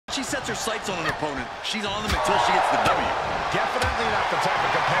sets her sights on an opponent, she's on them until she gets the W. Definitely not the type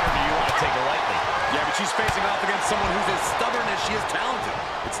of competitor you want to take lightly. Yeah, but she's facing off against someone who's as stubborn as she is talented.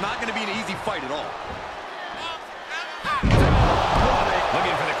 It's not going to be an easy fight at all.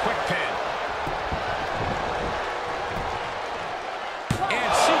 Looking for the quick pin.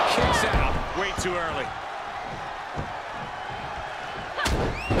 And she kicks out. Way too early.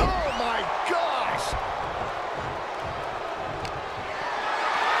 Oh, my gosh!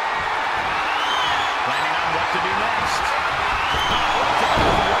 Planning on what to do next.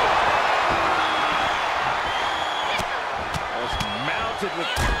 Just mounted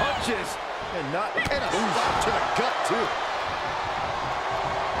with punches. And a stop to the gut, too.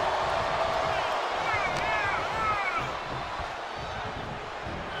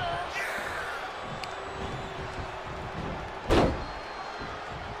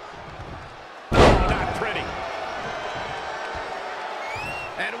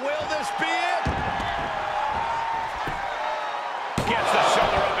 And will this be it? Gets the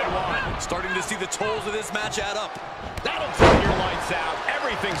shoulder up and one. Starting to see the tolls of this match add up. That'll turn your lights out.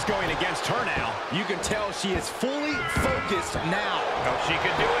 Everything's going against her now. You can tell she is fully focused now. Oh, she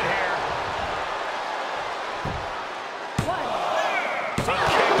can do it here. A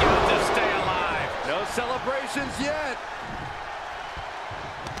kick out to stay alive. No celebrations yet.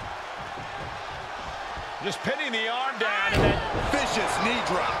 Just pinning the arm down and then Vicious knee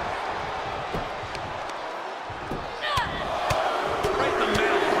drop. right in the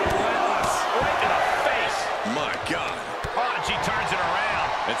middle. Relentless. Right in the face. My God. Oh, and she turns it around.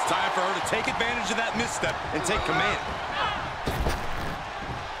 It's time for her to take advantage of that misstep and take command.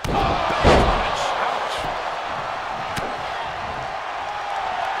 Ouch.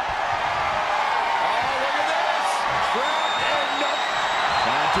 Oh, look at this. Trapped and no.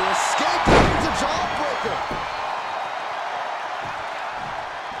 Trying to escape. It's a jawbreaker.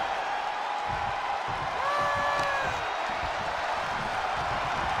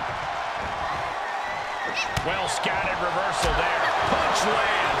 Well scattered reversal there. Punch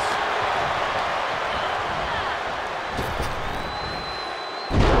lands.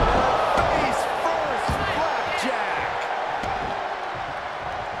 Face first, flapjack.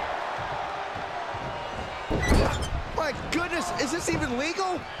 My goodness, is this even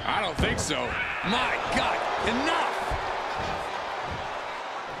legal? I don't think so. My God, enough!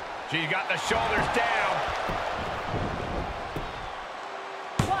 She's got the shoulders down.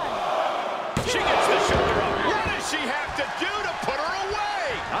 She gets the shoulder up. What does she have to do to put her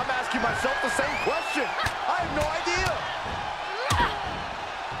away? I'm asking myself the same question. I have no idea.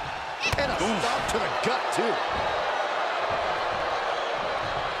 And a stop to the gut, too.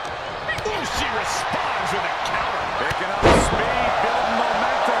 Ooh, she responds with a counter. Picking up speed, building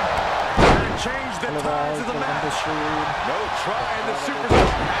momentum. Trying to change the tides of the match. No trying. The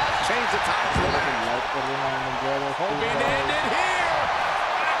superstar has changed the tides of the match. Hoping to end it here.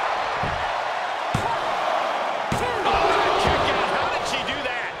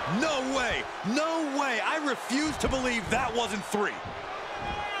 No way! I refuse to believe that wasn't 3.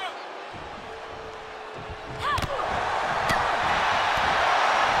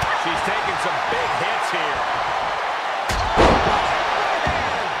 She's taking some big hits here.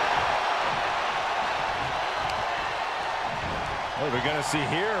 What are we going to see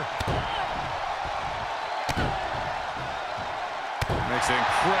here? Makes it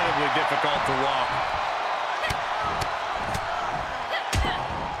incredibly difficult to walk.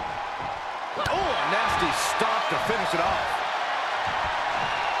 Nasty stop to finish it off.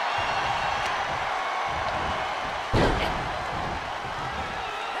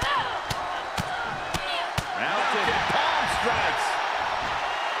 Mounted palm strikes.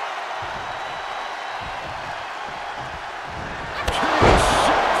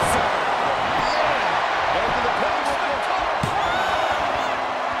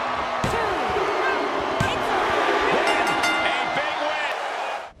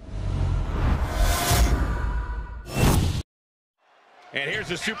 And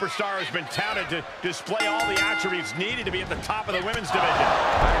here's a superstar who's been touted to display all the attributes needed to be at the top of the women's division.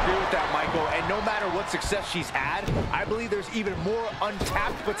 I agree with that, Michael. And no matter what success she's had, I believe there's even more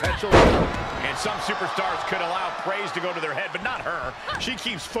untapped potential. And some superstars could allow praise to go to their head, but not her. She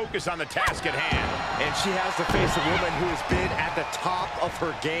keeps focus on the task at hand. And she has to face a woman who has been at the top of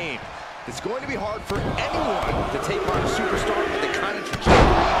her game. It's going to be hard for anyone to take on a superstar with the kind of trajectory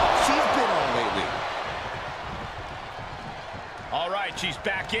she's been on lately. All right, she's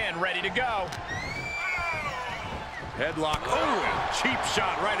back in, ready to go. Headlock. Oh, cheap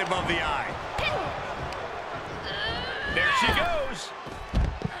shot right above the eye. There she goes.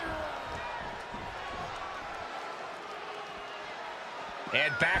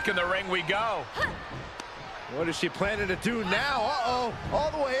 And back in the ring we go. What is she planning to do now? Uh-oh,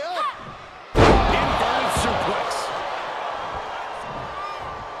 all the way up. Inverted suplex.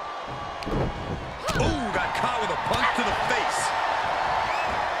 Ooh, got caught with a punch to the face.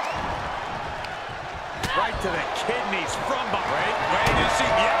 Right to the kidneys from behind. Wait, is she?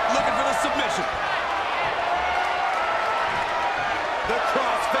 Yep, looking for the submission. The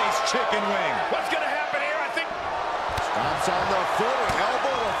cross-face chicken wing. What's going to happen here? I think. Stomps on the foot,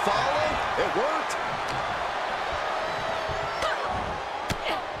 elbow to follow. It worked.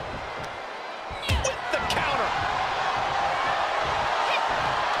 With the counter.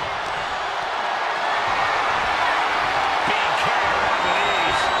 Being carried around with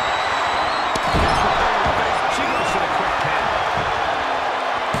ease. She goes for the quick pin.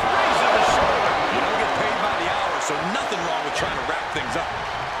 Raising the shoulder. You don't get paid by the hour, so nothing wrong with trying to wrap things up.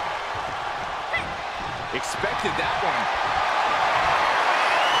 Expected that one.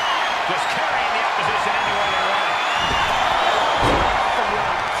 Just carrying the opposition any way they want it.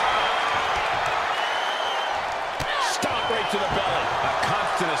 Stomp right to the belly. A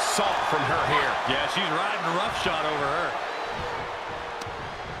constant assault from her here. Yeah, she's riding a roughshod over her.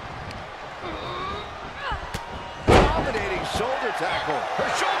 Dominating shoulder tackle.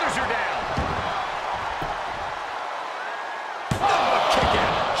 Her shoulders are down. Oh, a kick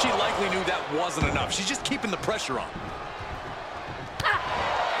out. She likely knew that wasn't enough. She's just keeping the pressure on.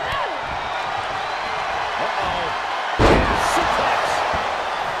 Suplex.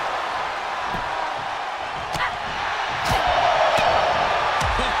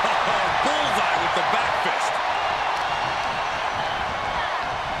 Bullseye with the back fist.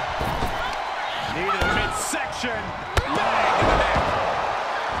 Knee to the midsection. Bang in the neck.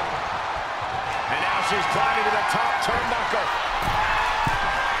 And now she's climbing to the top turnbuckle.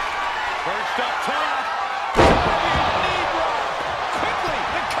 Perched up top. Knee drop. Quickly,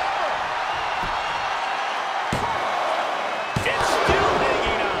 the cover. It's still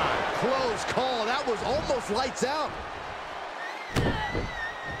hanging on. Close call. That was almost lights out.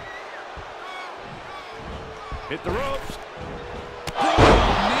 Hit the ropes.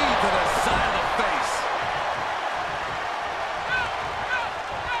 Knee to the side of the face.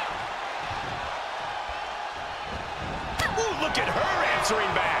 Ooh, look at her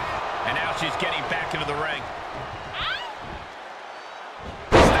answering back. And now she's getting back into the ring.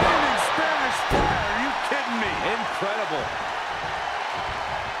 Standing Spanish Fly. Are you kidding me? Incredible.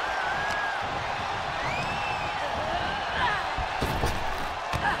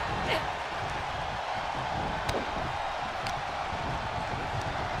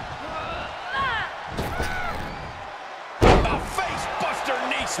 A face buster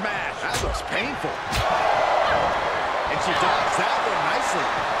knee smash. That looks painful. And she dodged that one nicely.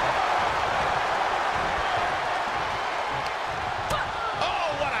 Oh,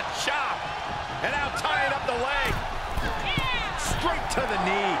 what a chop. And now tying up the leg. Straight to the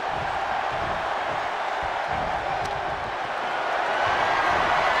knee.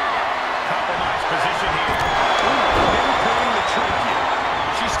 Compromised position here. Pinpointing the trachea.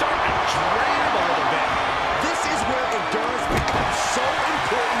 She's starting to drag a little bit. This is where endurance becomes so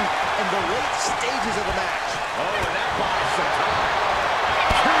important in the late stages of the match. Oh, and that buys some time.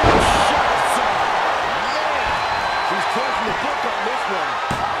 Man, she's closing the book on this one.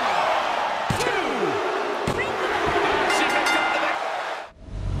 She makes up the neck.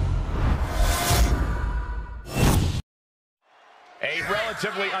 A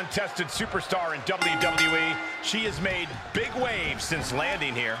relatively untested superstar in WWE, she has made big waves since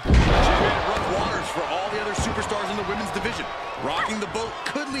landing here. She's made rough waters for all the other superstars in the women's division. Rocking the boat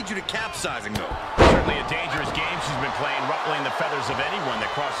could lead you to capsizing, though. Certainly a dangerous game she's been playing, ruffling the feathers of anyone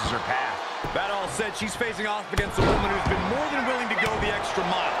that crosses her path. That all said, she's facing off against a woman who's been more than willing to go the extra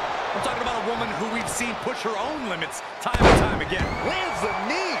mile. I'm talking about a woman who we've seen push her own limits time and time again. Lands the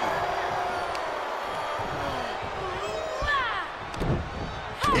knee.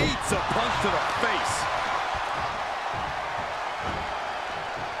 Eats a punch to the face.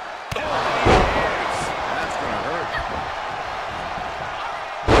 That's going to hurt.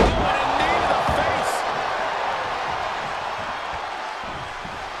 And a knee to the face.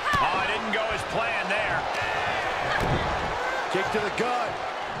 Oh, it didn't go as planned there. Kick to the gut.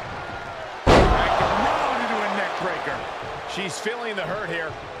 Rolled into a neck breaker. She's feeling the hurt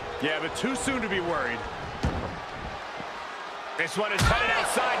here. Yeah, but too soon to be worried. This one is headed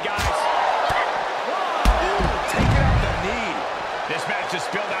outside, guys. Take it out the knee. This match has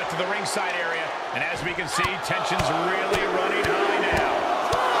spilled out to the ringside area, and as we can see, tension's really running high now.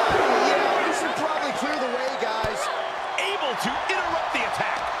 Yeah, we should probably clear the way, guys. Able to interrupt the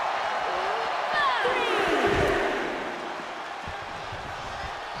attack.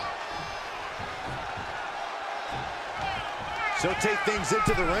 She'll take things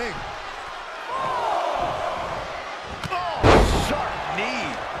into the ring. Oh, sharp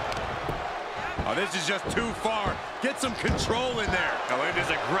knee. Oh, this is just too far. Get some control in there. Oh, it is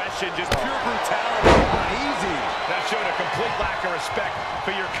aggression, just pure brutality. Easy. That showed a complete lack of respect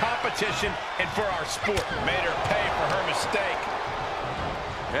for your competition and for our sport. Made her pay for her mistake.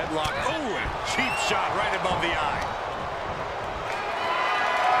 Headlock. Oh, and a cheap shot right above the eye.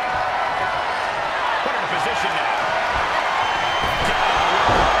 Put her in position now.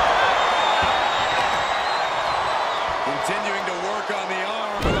 Continuing to work on the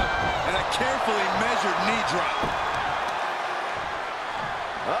arm and a carefully measured knee drop.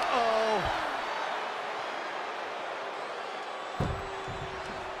 Uh-oh.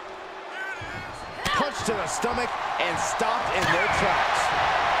 Punch to the stomach and stopped in their tracks.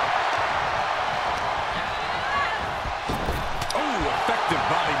 Oh, effective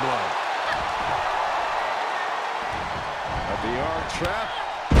body blow. At the arm trap.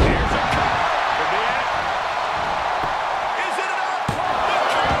 Here's a cover. Could be it. Is it enough? The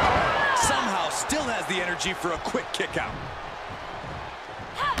cover! Somehow still has the energy for a quick kick out.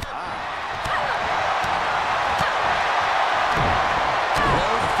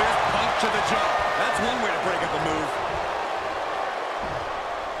 Closed fist punch to the jaw. That's one way to break up a move.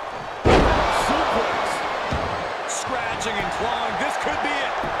 Suplex. Scratching and clawing. This could be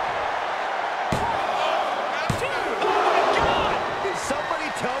it. Did somebody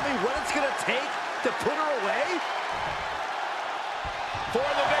tell me what it's going to take to put her away? For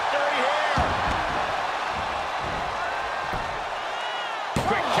the victory here.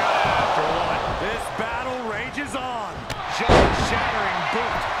 Quick count after one. This battle rages on. Jaw-shattering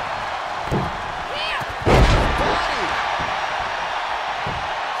boot. Body.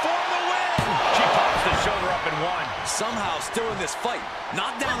 For the win. She pops the shoulder up and one. Somehow still in this fight.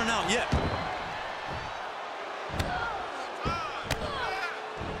 Not down and out yet.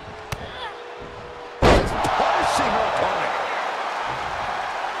 Punishing her opponent.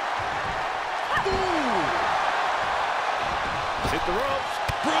 Ooh. Hit the ropes.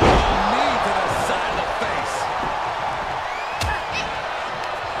 Brutal knee to the side of the face.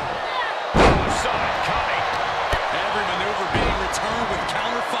 Saw it coming. Every maneuver being returned with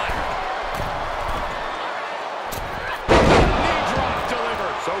counter fire. Knee drop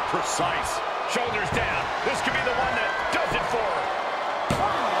delivered. So precise. Shoulders down. This could be the one that does it for her.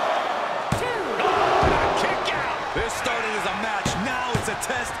 Kick out. This started as a match. Now it's a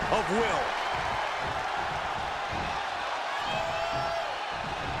test of will.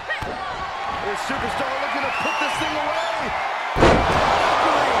 This superstar looking to put this thing away.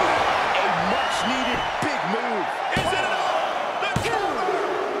 A much-needed big move. Is it enough? The cover.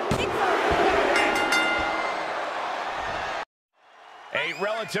 A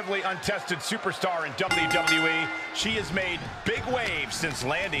relatively untested superstar in WWE, she has made big waves since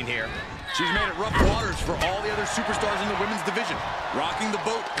landing here. She's made it rough waters for all the other superstars in the women's division. Rocking the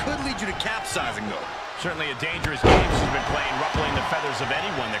boat could lead you to capsizing, though. Certainly a dangerous game she's been playing, ruffling the feathers of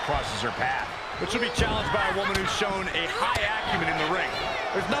anyone that crosses her path. But she'll be challenged by a woman who's shown a high acumen in the ring.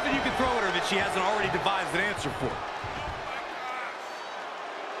 There's nothing you can throw at her that she hasn't already devised an answer for.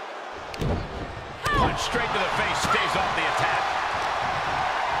 Punch straight to the face, stays off the attack.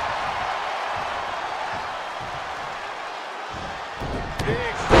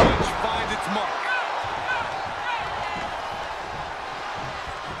 Big punch finds its mark.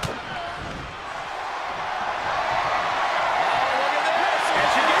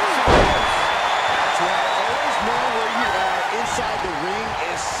 Inside the ring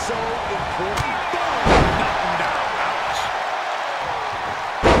is so important. Knocked down. Ouch.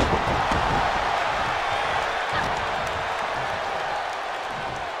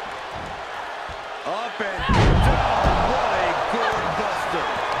 Up and down. What a gourd buster.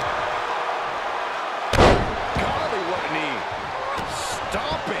 Golly, what a knee.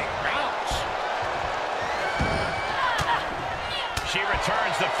 Stomping. Ouch. She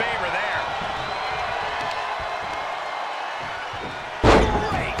returns the favor there.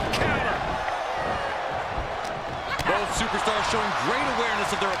 Superstars showing great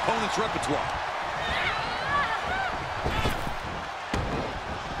awareness of their opponent's repertoire.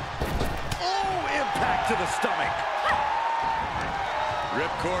 Oh, impact to the stomach.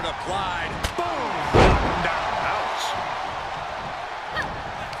 Ripcord applied. Boom! Knocked him down. Ouch.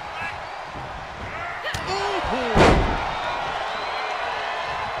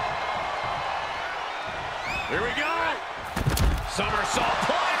 Here we go! Somersault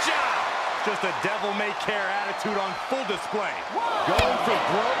punch out. Just a devil-may-care attitude on full display. Going for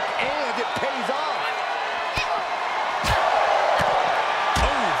broke, and it pays off.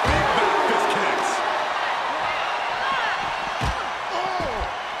 Oh, big back fist connects.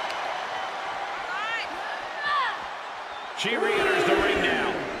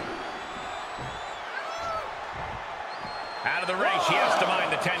 has to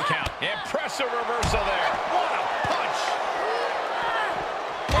mind the 10 count. Impressive reversal there. What a punch.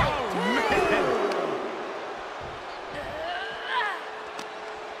 Oh, man.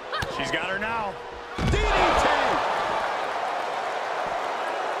 She's got her now. DDT.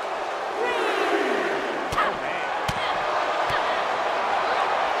 Oh, man.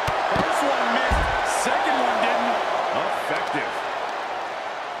 First one missed. Second one didn't. Effective.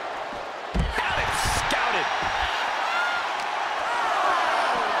 Got it. Scouted.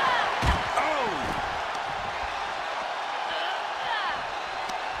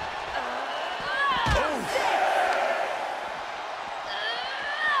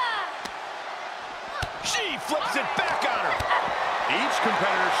 She flips it back on her. Each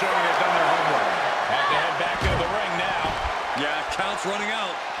competitor showing they've done their homework. Have to head back into the ring now. Yeah, count's running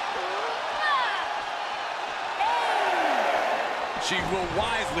out. She will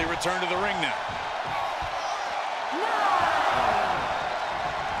wisely return to the ring now.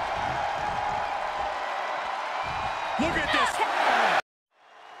 Look at this.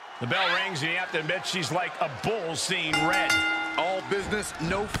 The bell rings, and you have to admit she's like a bull seeing red. All business,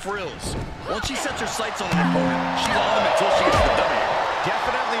 no frills. Once she sets her sights on an opponent, she's on them until she gets the W.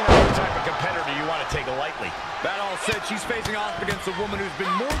 Definitely not the type of competitor you want to take lightly. That all said, she's facing off against a woman who's been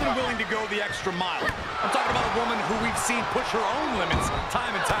more than willing to go the extra mile. I'm talking about a woman who we've seen push her own limits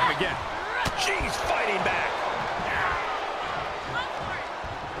time and time again. She's fighting back.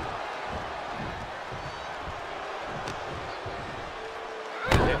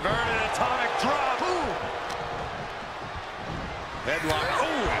 Inverted atomic drop. Ooh. Headlock.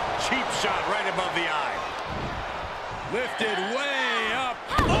 Ooh, cheap shot right above the eye. Lifted way up.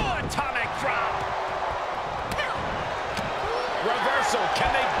 Oh, atomic drop. Reversal.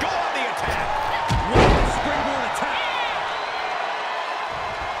 Can they go on the attack? One springboard attack.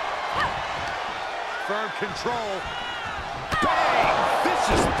 Firm control. Bang!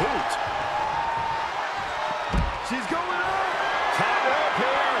 Vicious boot. She's going up. Top rope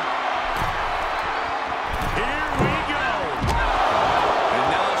here. Here we go. And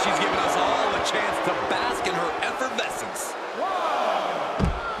now she's giving us all a chance to bask in her effervescence.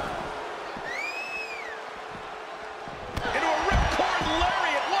 Into a ripcord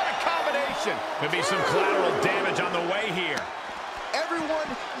lariat. What a combination. Could be some collateral damage on the way here. Everyone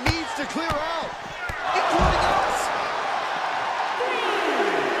needs to clear out, including us.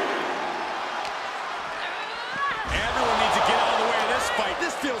 Everyone needs to get out of the way of this fight.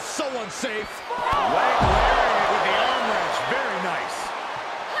 This feels so unsafe. Leg lariat with the arm wrench. Very nice.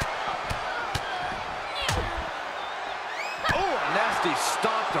 Oh, a nasty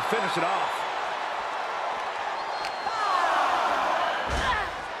stop to finish it off.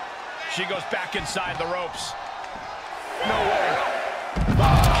 She goes back inside the ropes. No way.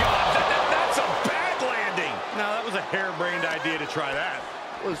 Oh, God, that's a bad landing. Now, that was a harebrained idea to try that.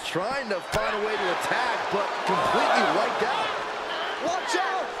 Was trying to find a way to attack, but completely wiped out. Watch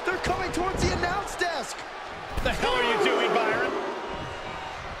out! They're coming towards the announce desk. What the hell are you doing, Byron?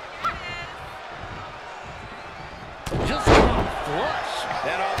 Just got flush.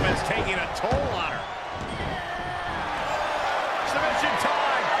 That offense taking a toll on her. Submission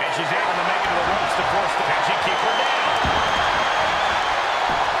time. And she's able to make it to the ropes to force the... Can she keep her down?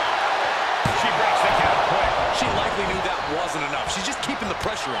 She breaks the count quick. She likely knew that wasn't enough. She's just keeping the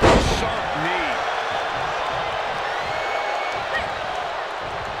pressure on. Sharp knee.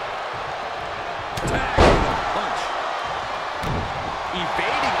 Tag, punch.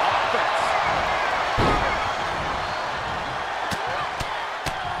 Evading offense.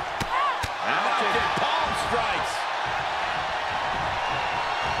 Mounted palm strikes.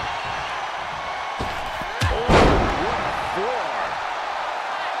 Oh, what a floor.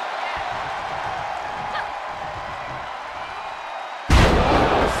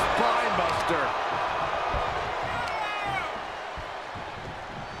 Spine buster.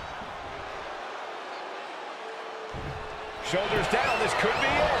 Shoulders down. This could be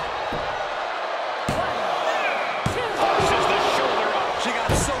it. Pushes the shoulder up. She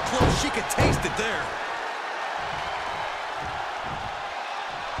got so close she could taste it there.